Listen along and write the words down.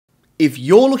If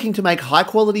you're looking to make high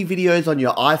quality videos on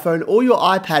your iPhone or your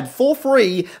iPad for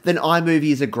free, then iMovie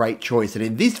is a great choice. And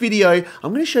in this video,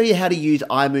 I'm going to show you how to use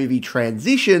iMovie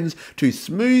transitions to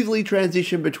smoothly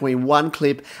transition between one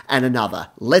clip and another.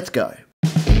 Let's go.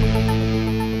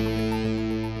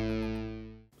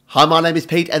 Hi, my name is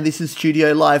Pete and this is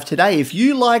Studio Live today. If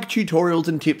you like tutorials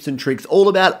and tips and tricks all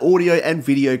about audio and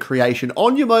video creation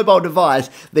on your mobile device,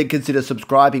 then consider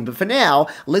subscribing. But for now,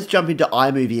 let's jump into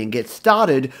iMovie and get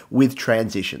started with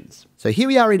transitions. So here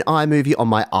we are in iMovie on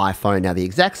my iPhone. Now the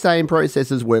exact same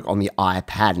processes work on the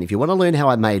iPad, and if you want to learn how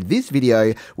I made this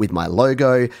video with my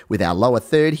logo, with our lower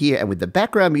third here, and with the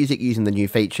background music using the new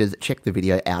features, check the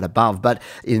video out above. But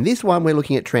in this one, we're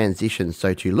looking at transitions.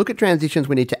 So to look at transitions,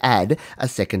 we need to add a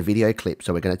second video clip.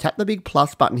 So we're going to tap the big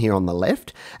plus button here on the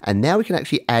left, and now we can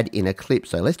actually add in a clip.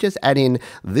 So let's just add in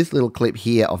this little clip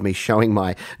here of me showing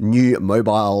my new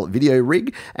mobile video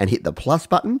rig and hit the plus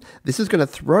button. This is going to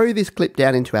throw this clip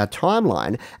down into our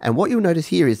timeline, and what you'll notice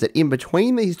here is that in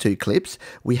between these two clips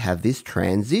we have this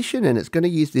transition, and it's going to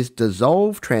use this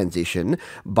dissolve transition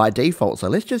by default. So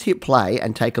let's just hit play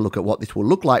and take a look at what this will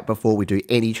look like before we do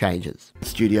any changes.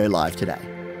 Studio Live today.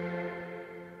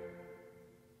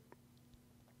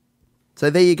 So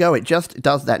there you go, it just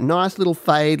does that nice little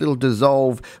fade, little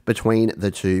dissolve between the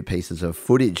two pieces of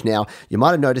footage. Now, you might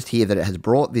have noticed here that it has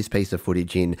brought this piece of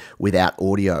footage in without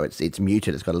audio. It's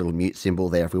muted, it's got a little mute symbol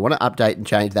there. If we want to update and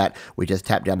change that, we just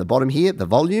tap down the bottom here, the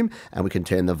volume, and we can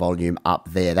turn the volume up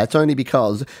there. That's only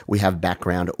because we have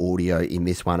background audio in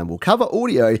this one, and we'll cover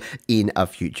audio in a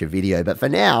future video. But for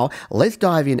now, let's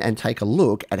dive in and take a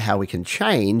look at how we can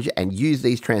change and use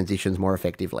these transitions more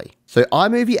effectively. So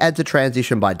iMovie adds a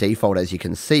transition by default, as you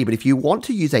can see, but if you want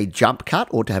to use a jump cut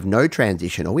or to have no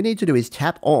transition, all we need to do is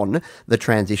tap on the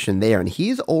transition there, and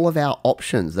here's all of our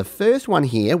options. The first one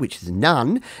here, which is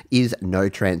none, is no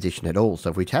transition at all. So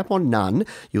if we tap on none,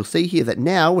 you'll see here that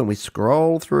now when we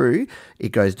scroll through, it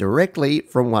goes directly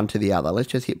from one to the other. Let's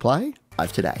just hit play.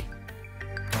 Live today.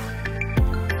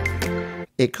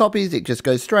 It copies, it just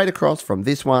goes straight across from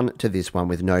this one to this one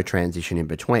with no transition in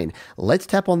between. Let's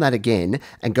tap on that again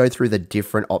and go through the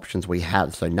different options we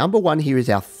have. So number one here is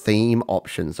our theme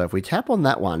option. So if we tap on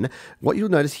that one, what you'll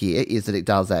notice here is that it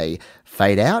does a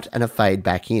fade out and a fade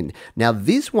back in. Now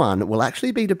this one will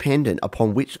actually be dependent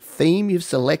upon which theme you've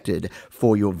selected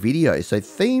for your video. So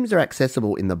themes are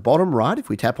accessible in the bottom right. If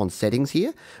we tap on settings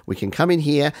here, we can come in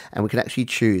here and we can actually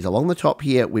choose. Along the top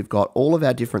here, we've got all of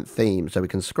our different themes. So we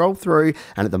can scroll through,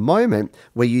 and at the moment,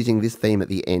 we're using this theme at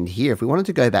the end here. If we wanted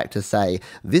to go back to, say,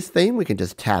 this theme, we can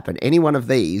just tap, and any one of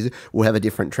these will have a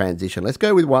different transition. Let's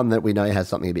go with one that we know has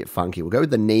something a bit funky. We'll go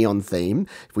with the neon theme.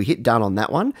 If we hit done on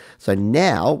that one, so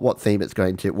now what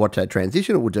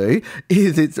transition it will do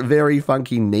is it's a very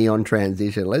funky neon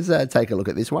transition. Let's take a look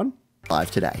at this one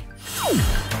live today.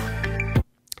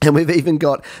 And we've even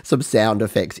got some sound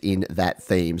effects in that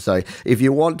theme. So if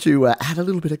you want to add a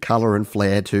little bit of color and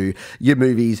flair to your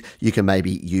movies, you can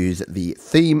maybe use the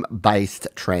theme-based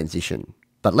transition.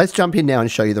 But let's jump in now and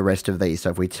show you the rest of these.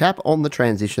 So if we tap on the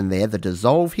transition there, the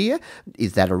dissolve here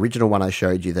is that original one I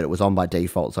showed you that it was on by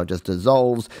default. So it just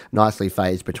dissolves, nicely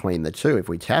fades between the two. If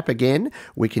we tap again,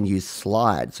 we can use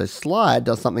slide. So slide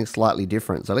does something slightly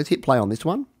different. So let's hit play on this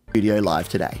one. Studio Live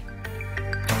today.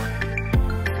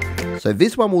 So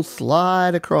this one will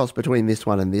slide across between this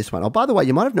one and this one. Oh, by the way,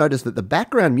 you might have noticed that the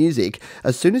background music,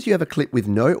 as soon as you have a clip with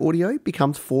no audio,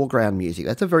 becomes foreground music.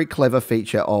 That's a very clever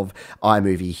feature of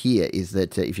iMovie here, is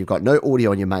that if you've got no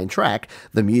audio on your main track,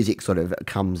 the music sort of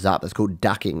comes up. It's called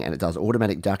ducking, and it does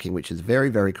automatic ducking, which is very,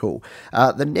 very cool.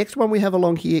 The next one we have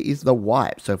along here is the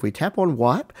wipe. So if we tap on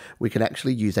wipe, we can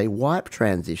actually use a wipe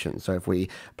transition. So if we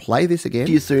play this again,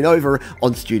 see you soon over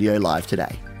on Studio Live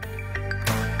today.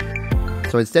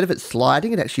 So instead of it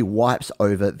sliding, it actually wipes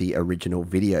over the original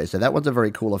video. So that one's a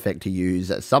very cool effect to use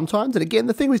sometimes. And again,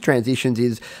 the thing with transitions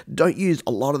is don't use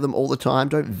a lot of them all the time.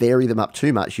 Don't vary them up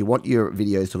too much. You want your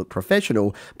videos to look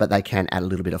professional, but they can add a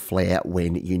little bit of flair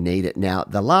when you need it. Now,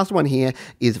 the last one here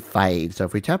is fade. So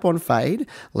if we tap on fade,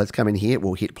 let's come in here,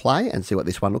 we'll hit play and see what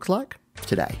this one looks like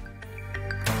today.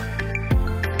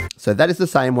 So that is the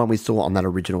same one we saw on that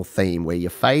original theme where you're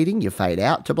fading, you fade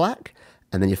out to black,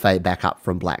 and then you fade back up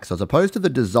from black. So as opposed to the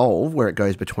dissolve where it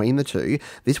goes between the two,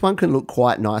 this one can look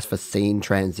quite nice for scene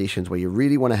transitions where you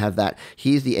really want to have that,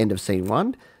 here's the end of scene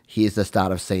one, here's the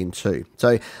start of scene two.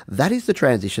 So that is the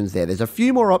transitions there. There's a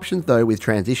few more options though with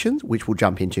transitions, which we'll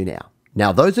jump into now.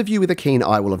 Now, those of you with a keen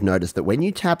eye will have noticed that when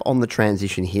you tap on the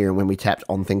transition here and when we tapped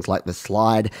on things like the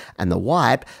slide and the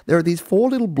wipe, there are these 4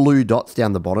 little blue dots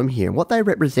down the bottom here. And what they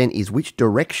represent is which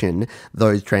direction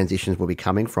those transitions will be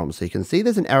coming from. So you can see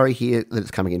there's an arrow here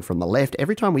that's coming in from the left.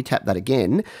 Every time we tap that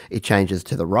again, it changes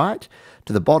to the right,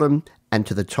 to the bottom, and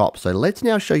to the top. So let's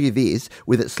now show you this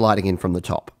with it sliding in from the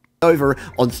top. Over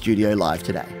on Studio Live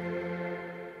today.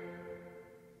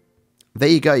 There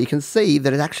you go, you can see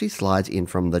that it actually slides in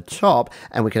from the top,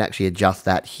 and we can actually adjust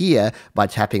that here by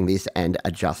tapping this and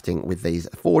adjusting with these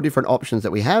 4 different options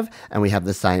that we have, and we have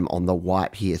the same on the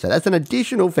wipe here. So that's an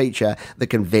additional feature that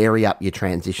can vary up your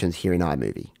transitions here in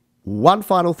iMovie. One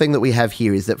final thing that we have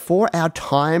here is that for our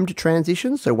timed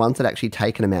transitions, so ones that actually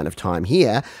take an amount of time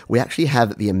here, we actually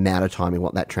have the amount of time we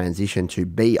want that transition to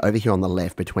be over here on the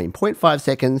left between 0.5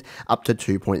 seconds up to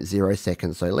 2.0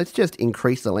 seconds. So let's just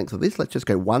increase the length of this. Let's just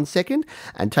go 1 second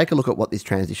and take a look at what this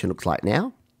transition looks like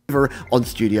now. Over on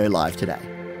Studio Live today.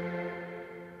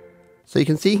 So you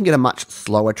can see you can get a much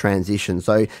slower transition.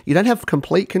 So you don't have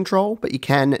complete control, but you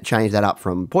can change that up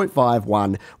from 0.5,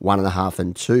 1, 1.5,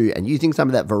 and 2. And using some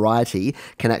of that variety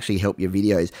can actually help your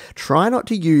videos. Try not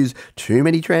to use too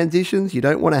many transitions. You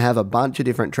don't want to have a bunch of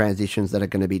different transitions that are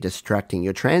going to be distracting.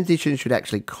 Your transitions should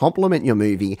actually complement your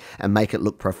movie and make it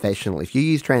look professional. If you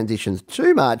use transitions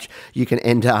too much, you can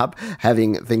end up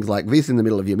having things like this in the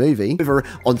middle of your movie. Over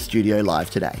on Studio Live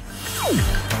today.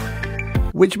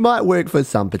 Which might work for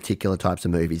some particular types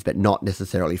of movies, but not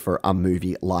necessarily for a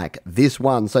movie like this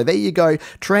one. So there you go.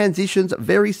 Transitions,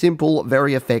 very simple,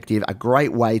 very effective, a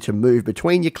great way to move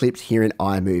between your clips here in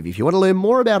iMovie. If you want to learn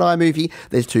more about iMovie,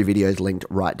 there's 2 videos linked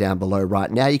right down below right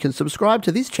now. You can subscribe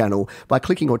to this channel by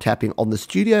clicking or tapping on the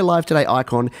Studio Live Today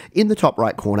icon in the top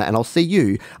right corner, and I'll see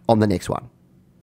you on the next one.